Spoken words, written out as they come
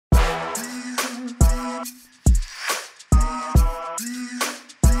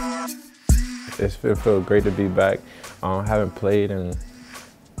it feels great to be back. I haven't played in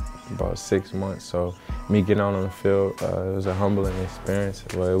about 6 months, so me getting out on the field, it was a humbling experience.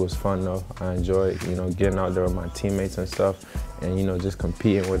 Well, it was fun though. I enjoyed, you know, getting out there with my teammates and stuff, and you know, just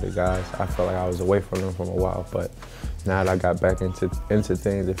competing with the guys. I felt like I was away from them for a while, but now that I got back into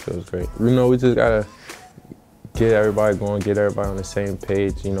things, it feels great. You know, we just gotta get everybody going, get everybody on the same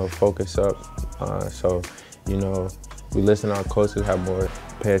page. You know, focus up. So, you know, we listen to our coaches, have more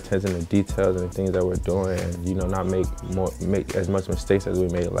pay attention to details and the things that we're doing, and you know, not make as much mistakes as we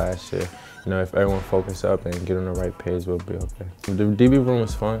made last year. You know, if everyone focus up and get on the right page, we'll be okay. The DB room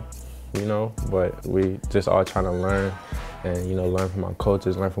was fun, you know, but we just all trying to learn and, you know, learn from our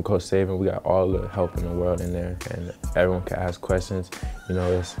coaches, learn from Coach Saban. We got all the help in the world in there, and everyone can ask questions. You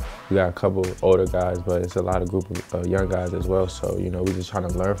know, we got a couple older guys, but it's a lot of group of young guys as well. So, you know, we just trying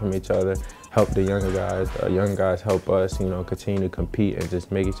to learn from each other, help the younger guys. Young guys help us, you know, continue to compete and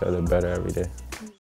just make each other better every day.